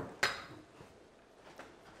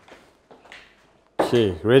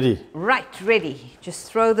 Okay, ready? Right, ready. Just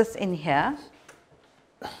throw this in here.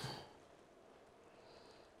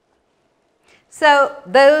 So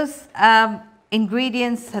those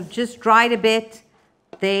ingredients have just dried a bit.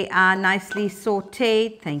 They are nicely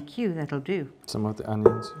sauteed. Thank you, that'll do. Some of the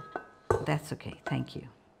onions. That's okay, thank you.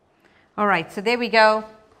 All right, so there we go.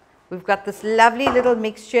 We've got this lovely little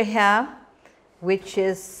mixture here, which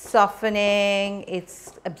is softening.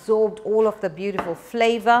 It's absorbed all of the beautiful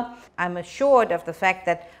flavor. I'm assured of the fact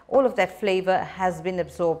that all of that flavor has been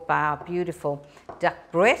absorbed by our beautiful duck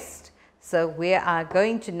breast. So we are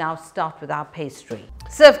going to now start with our pastry.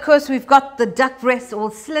 So of course we've got the duck breast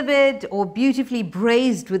all slivered or beautifully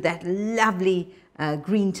braised with that lovely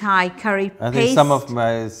green Thai curry paste. I think some of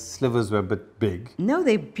my slivers were a bit big. No,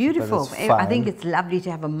 they're beautiful. I think it's lovely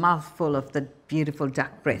to have a mouthful of the beautiful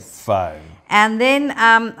duck breast. Fine. And then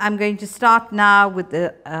I'm going to start now with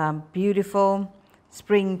the beautiful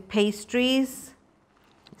spring pastries.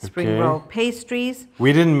 Spring roll pastries.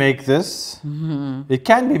 We didn't make this. Mm-hmm. It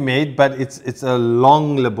can be made, but it's a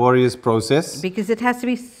long, laborious process. Because it has to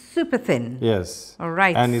be super thin. Yes. All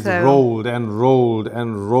right. And it's rolled and rolled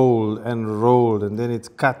and rolled and rolled, and then it's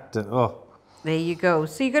cut. And, oh. There you go.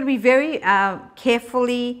 So you're going to be very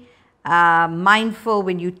carefully mindful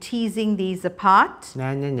when you're teasing these apart.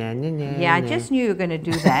 Yeah, I just knew you were going to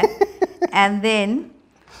do that. And then,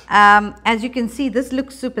 as you can see, this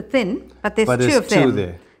looks super thin, but there's two of them.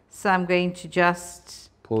 There. So I'm going to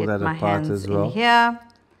just pull that my apart hands as well. in here,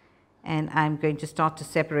 and I'm going to start to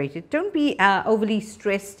separate it. Don't be overly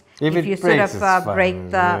stressed if you sort of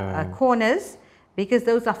break the corners, because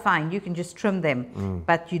those are fine. You can just trim them,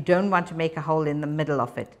 but you don't want to make a hole in the middle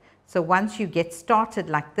of it. So once you get started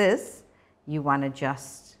like this, you want to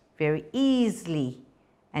just very easily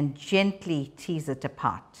and gently tease it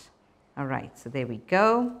apart. All right, so there we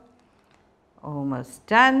go. Almost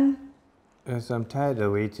done. Yes, I'm tired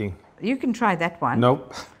of waiting. You can try that one.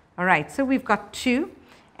 Nope. All right, so we've got 2.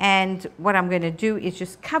 And what I'm going to do is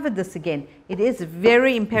just cover this again. It is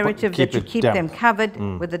very imperative that you keep them covered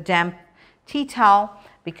with a damp tea towel,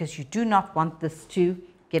 because you do not want this to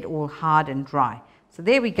get all hard and dry. So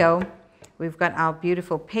there we go. We've got our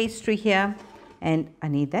beautiful pastry here. And I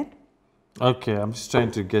need that. Okay, I'm just trying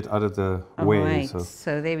to get out of the way. Right,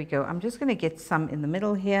 so there we go. I'm just going to get some in the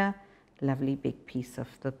middle here. Lovely big piece of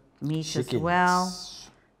the meat as well.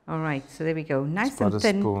 All right, so there we go. Nice and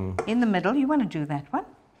thin in the middle. You want to do that one?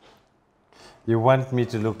 You want me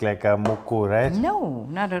to look like a moko, right? No,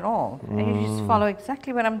 not at all. You just follow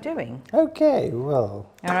exactly what I'm doing. Okay, well.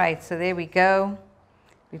 All right, so there we go.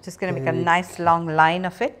 We're just going to make a nice long line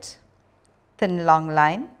of it. Thin long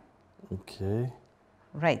line. Okay.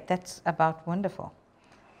 Right, that's about wonderful.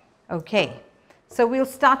 Okay, so we'll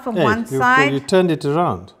start from one side. You turned it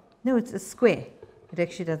around. No, it's a square. It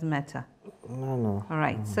actually doesn't matter. No. All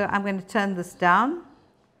right, so I'm going to turn this down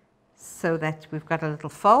so that we've got a little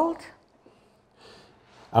fold.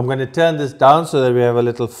 I'm going to turn this down so that we have a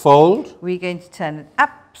little fold. We're going to turn it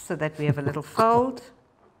up so that we have a little fold.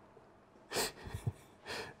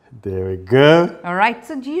 There we go. All right,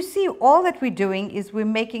 so do you see all that we're doing is we're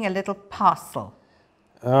making a little parcel.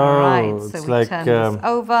 Oh, all right, so it's we like turn this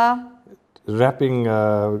over. Wrapping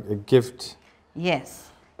a gift.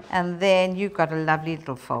 Yes, and then you've got a lovely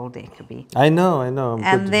little fold there, Kobe. I know.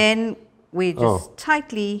 And then we just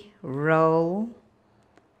tightly roll.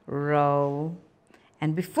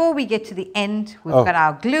 And before we get to the end, we've got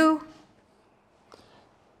our glue.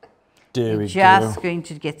 There we go. Just going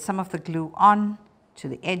to get some of the glue on to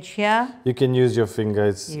the edge here. You can use your finger,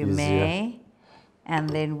 it's easier. You may. And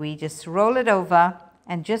then we just roll it over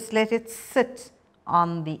and just let it sit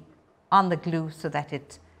on the glue so that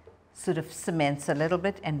it sort of cements a little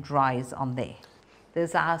bit and dries on there.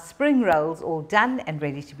 There's our spring rolls all done and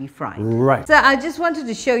ready to be fried. Right. So I just wanted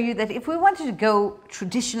to show you that if we wanted to go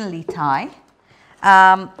traditionally Thai,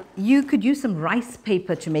 you could use some rice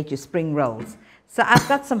paper to make your spring rolls. So I've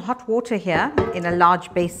got some hot water here in a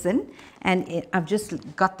large basin, and I've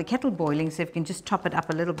just got the kettle boiling, so if you can just top it up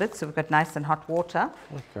a little bit. So we've got nice and hot water.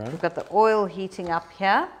 Okay. We've got the oil heating up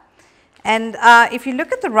here. And if you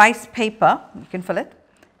look at the rice paper, you can fill it.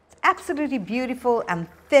 It's absolutely beautiful and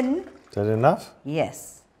thin. Is that enough?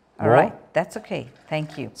 Yes. All right. That's okay.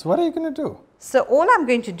 Thank you. So what are you going to do? So all I'm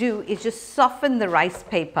going to do is just soften the rice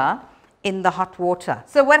paper in the hot water.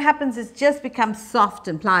 So what happens is it just becomes soft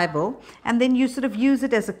and pliable, and then you sort of use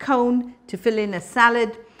it as a cone to fill in a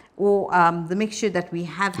salad or the mixture that we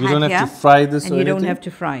have had here. You don't have to fry this and or you anything? don't have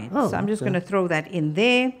to fry it. So I'm just going to throw that in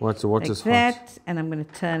there. What like is that, hot? and I'm going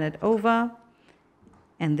to turn it over.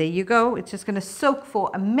 And there you go. It's just going to soak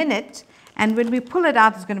for a minute. And when we pull it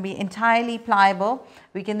out, it's going to be entirely pliable.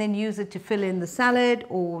 We can then use it to fill in the salad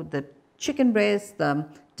or the chicken breast, the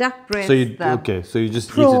duck breast. So you just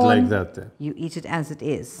prawn. Eat it like that then? You eat it as it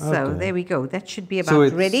is. Okay. So there we go. That should be about so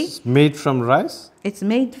it's ready. It's made from rice? It's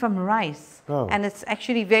made from rice. Oh. And it's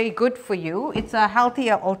actually very good for you. It's a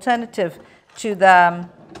healthier alternative to the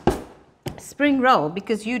spring roll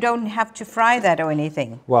because you don't have to fry that or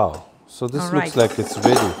anything. Wow. So this looks like it's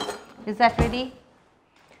ready. Is that ready?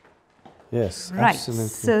 Yes, right. Absolutely.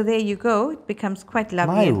 So there you go. It becomes quite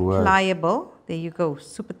lovely and pliable. There you go,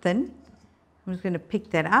 super thin. I'm just going to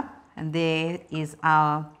pick that up, and there is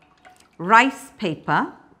our rice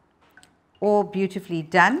paper, all beautifully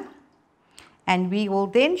done. And we will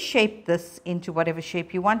then shape this into whatever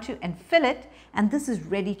shape you want to and fill it, and this is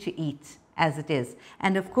ready to eat as it is.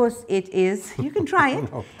 And of course it is, you can try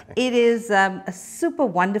it. No, it is a super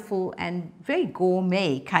wonderful and very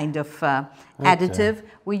gourmet kind of additive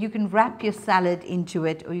where you can wrap your salad into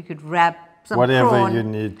it, or you could wrap some whatever prawn you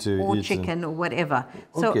need to or eat chicken or whatever.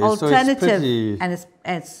 Okay, so alternative, so and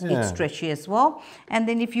it's stretchy as well. And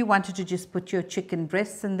then if you wanted to just put your chicken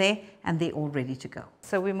breasts in there, and they're all ready to go.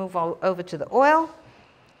 So we move over to the oil.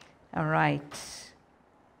 All right.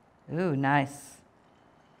 Ooh, nice.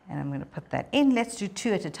 And I'm going to put that in. Let's do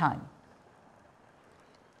 2 at a time.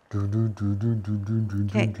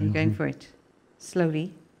 Okay, you're going for it.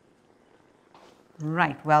 Slowly.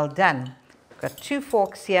 Right, well done. Got 2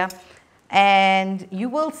 forks here. And you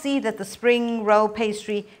will see that the spring roll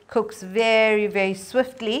pastry cooks very, very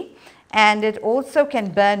swiftly. And it also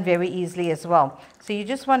can burn very easily as well. So you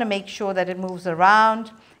just want to make sure that it moves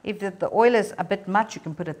around. If the oil is a bit much, you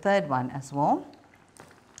can put a 3rd one as well.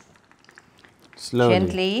 Slowly.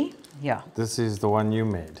 Gently, yeah. This is the one you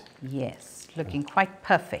made. Yes, looking quite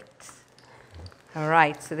perfect. All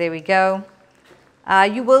right, so there we go.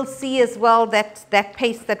 You will see as well that that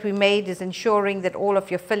paste that we made is ensuring that all of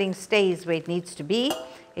your filling stays where it needs to be.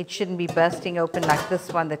 It shouldn't be bursting open like this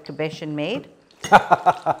one that Koobeshan made.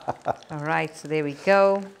 All right, so there we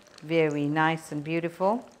go. Very nice and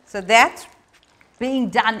beautiful. So that's being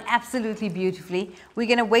done absolutely beautifully. We're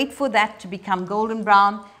going to wait for that to become golden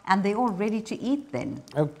brown, and they're all ready to eat then.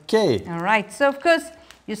 Okay. All right, so of course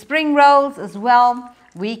your spring rolls as well.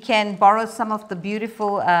 We can borrow some of the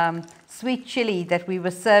beautiful sweet chili that we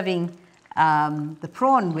were serving the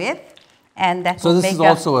prawn with, and that so will this make is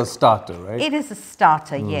also a starter, right? It is a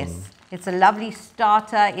starter, yes. It's a lovely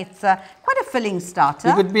starter. It's quite a filling starter.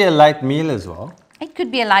 It could be a light meal as well. It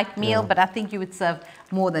could be a light meal, but I think you would serve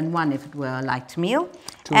more than one if it were a light meal.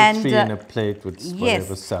 Two or three in a plate with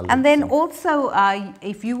whatever salad. And then also,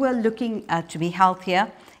 if you were looking to be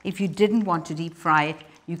healthier, if you didn't want to deep fry it,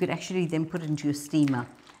 you could actually then put it into a steamer.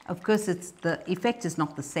 Of course, the effect is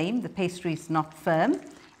not the same. The pastry is not firm.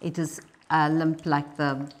 It is limp like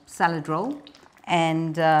the salad roll.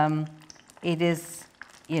 And it is,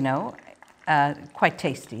 you know, quite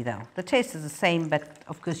tasty though. The taste is the same, but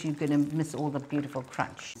of course you're going to miss all the beautiful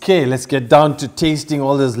crunch. Okay, let's get down to tasting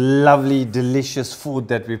all this lovely, delicious food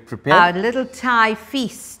that we've prepared. Our little Thai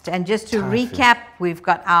feast. And just to recap, we've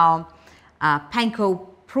got our Panko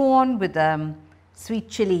prawn with sweet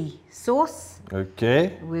chili sauce.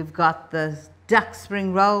 Okay. We've got the duck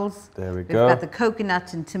spring rolls. There we We've go. got the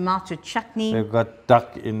coconut and tomato chutney. We've got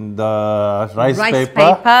duck in the rice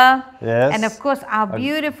paper. Yes. And of course our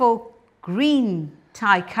beautiful green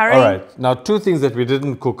Thai curry. All right. Now, two things that we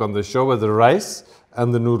didn't cook on the show were the rice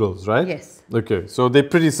and the noodles, right? Yes. Okay. So they're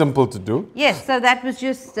pretty simple to do. Yes. So that was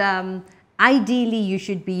just, ideally you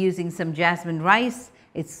should be using some jasmine rice.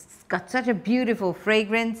 It's got such a beautiful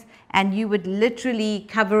fragrance, and you would literally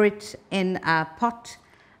cover it in a pot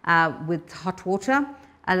with hot water,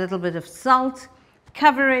 a little bit of salt,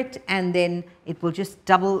 cover it, and then it will just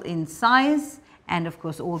double in size. And of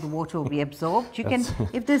course, all the water will be absorbed. You can,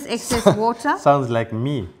 if there's excess water. Sounds like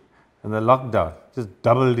me in the lockdown, just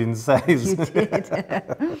doubled in size. You did.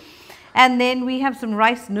 And then we have some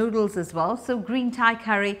rice noodles as well. So green Thai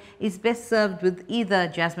curry is best served with either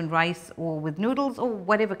jasmine rice or with noodles or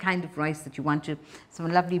whatever kind of rice that you want to.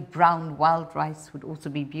 Some lovely brown wild rice would also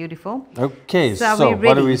be beautiful. Okay, so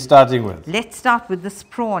what are we starting with? Let's start with this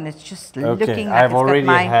prawn. It's just looking like I've already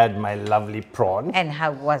had my lovely prawn. And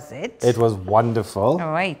how was it? It was wonderful.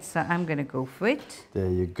 All right, so I'm going to go for it. There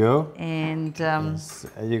you go. And yes.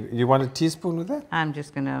 You want a teaspoon with that? I'm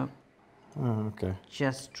just going to okay.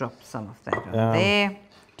 just drop some of that on there.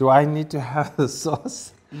 Do I need to have the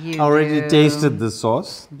sauce? You I already do. tasted the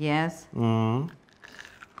sauce. Yes.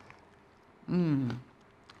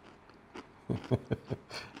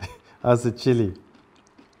 How's the chili?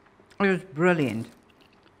 It was brilliant.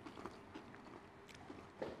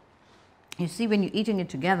 You see, when you're eating it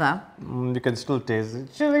together, you can still taste the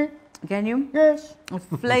chili. Can you? Yes. The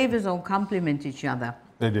flavors all complement each other.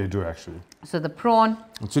 They do actually. So the prawn.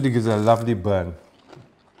 The chili gives a lovely burn.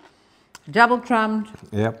 Double crumbed.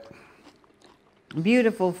 Yep.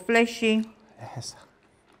 Beautiful, fleshy. Yes.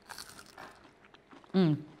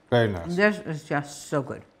 Very nice. This is just so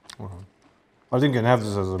good. I think you can have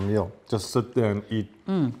this as a meal. Just sit there and eat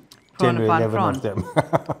 10 Prawn or upon 11 prawn. of them.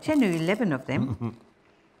 10 or 11 of them.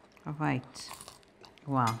 All right.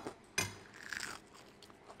 Wow.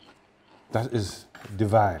 That is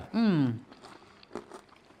divine.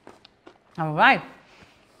 All right.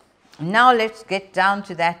 Now let's get down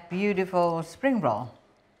to that beautiful spring roll.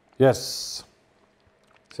 Yes.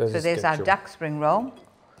 So there's our duck spring roll.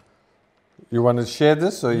 You want to share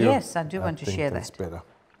this? Or Yes, I do want to share that's that. better.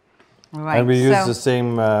 All right. And we use the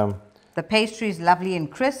same... the pastry is lovely and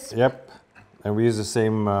crisp. Yep. And we use the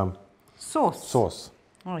same sauce.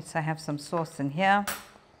 All right, so I have some sauce in here.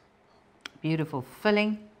 Beautiful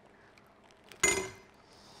filling.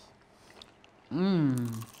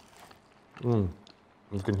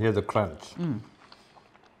 You can hear the crunch.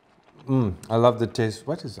 I love the taste.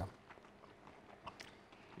 What is that?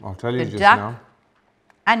 I'll tell you just duck, now.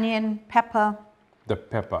 Onion, pepper. The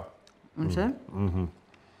pepper.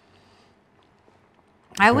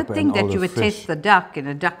 I would Pepper think and that all you the would taste fish. the duck in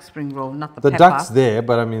a duck spring roll, not the The pepper. duck's there,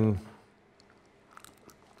 but I mean,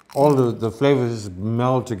 all the flavors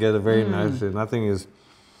meld together very nicely. Nothing is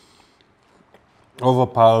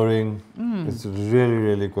overpowering. It's really,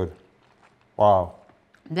 really good. Wow.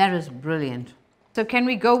 That is brilliant. So can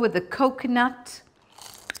we go with the coconut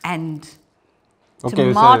and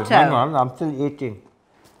tomato? So hang on, I'm still eating.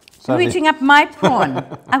 You're eating up my prawn.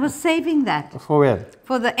 I was saving that. For when?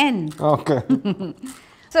 For the end. Okay.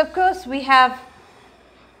 So of course we have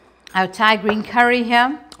our Thai green curry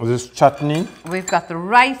here. This chutney. We've got the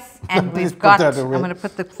rice and we've got, I'm going to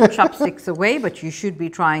put the chopsticks away, but you should be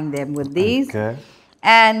trying them with these. Okay.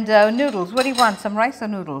 And noodles. What do you want? Some rice or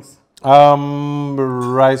noodles?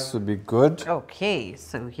 Rice would be good. Okay,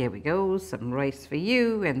 so here we go. Some rice for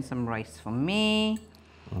you and some rice for me.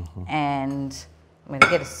 And I'm going to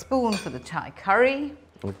get a spoon for the Thai curry.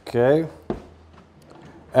 Okay.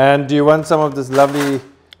 And do you want some of this lovely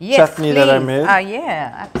chutney please. that I made?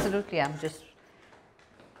 Yeah, absolutely. I'm just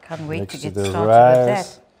can't wait to get started rice. with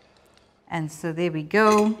that. And so there we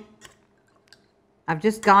go. I've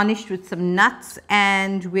just garnished with some nuts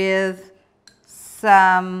and with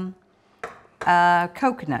some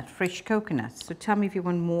coconut, fresh coconuts. So tell me if you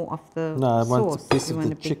want more of the sauce. I want a piece you of want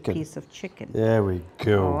the a big chicken. piece of chicken. There we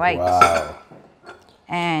go. All right. Wow.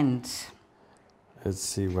 And let's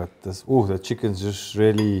see what this. Oh, the chicken's just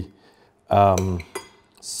really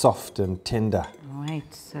soft and tender. all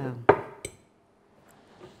right, so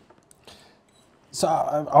So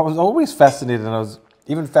I was always fascinated, and I was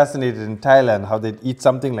even fascinated in Thailand how they'd eat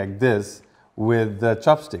something like this with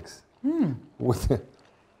chopsticks. With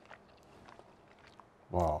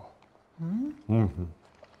wow.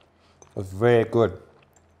 It's very good.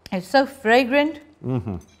 it's so fragrant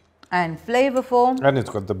and flavorful. And it's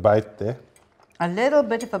got the bite there. A little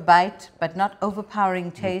bit of a bite, but not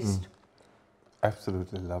overpowering taste.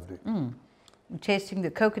 Absolutely lovely. I'm tasting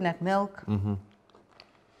the coconut milk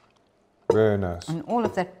Very nice. and all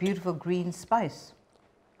of that beautiful green spice.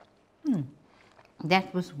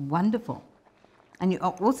 That was wonderful. And you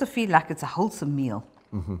also feel like it's a wholesome meal.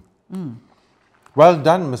 Well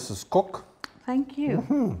done, Mrs. Cook. Thank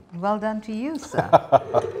you. Well done to you, sir.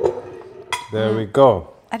 There we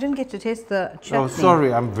go. I didn't get to taste the chutney. Oh,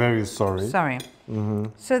 sorry. I'm very sorry. Sorry.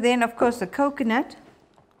 So then, of course, the coconut.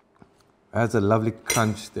 It has a lovely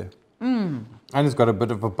crunch there. And it's got a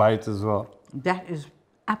bit of a bite as well. That is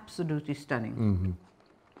absolutely stunning.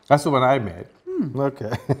 That's the one I made.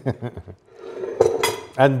 Okay.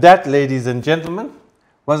 And that, ladies and gentlemen,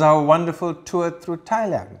 was our wonderful tour through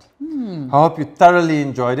Thailand. I hope you thoroughly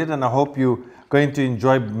enjoyed it, and I hope you're going to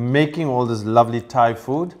enjoy making all this lovely Thai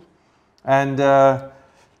food. And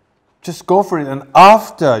just go for it. And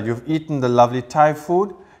after you've eaten the lovely Thai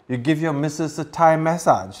food, you give your missus a Thai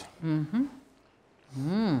massage.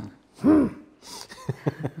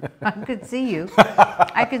 I could see you.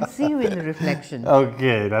 I can see you in the reflection.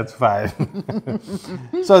 Okay, that's fine.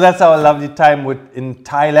 So that's our lovely time in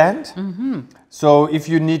Thailand. So if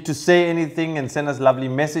you need to say anything and send us lovely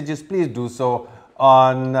messages, please do so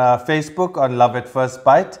on Facebook on Love at First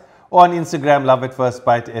Bite or on Instagram Love at First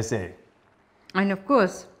Bite SA. And of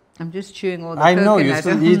course, I'm just chewing all the I coconut. know, you're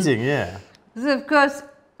still eating, yeah. So of course,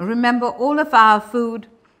 remember all of our food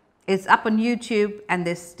is up on YouTube and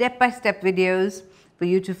there's step-by-step videos for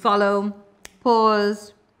you to follow,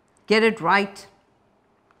 pause, get it right.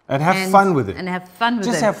 And have fun with it. And have fun with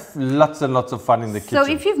it. Just have lots and lots of fun in the kitchen.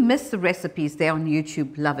 So if you've missed the recipes, they're on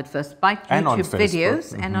YouTube, Love at First Bite, And on YouTube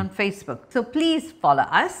videos, and on Facebook. So please follow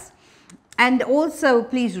us. And also,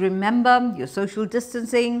 please remember your social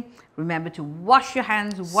distancing. Remember to wash your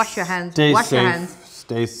hands, wash your hands, wash your hands.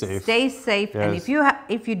 Stay safe. Stay safe. Yes. And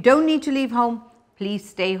if you don't need to leave home, please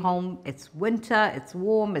stay home. It's winter, it's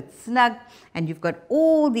warm, it's snug, and you've got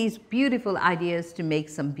all these beautiful ideas to make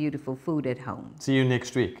some beautiful food at home. See you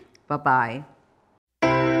next week. Bye-bye.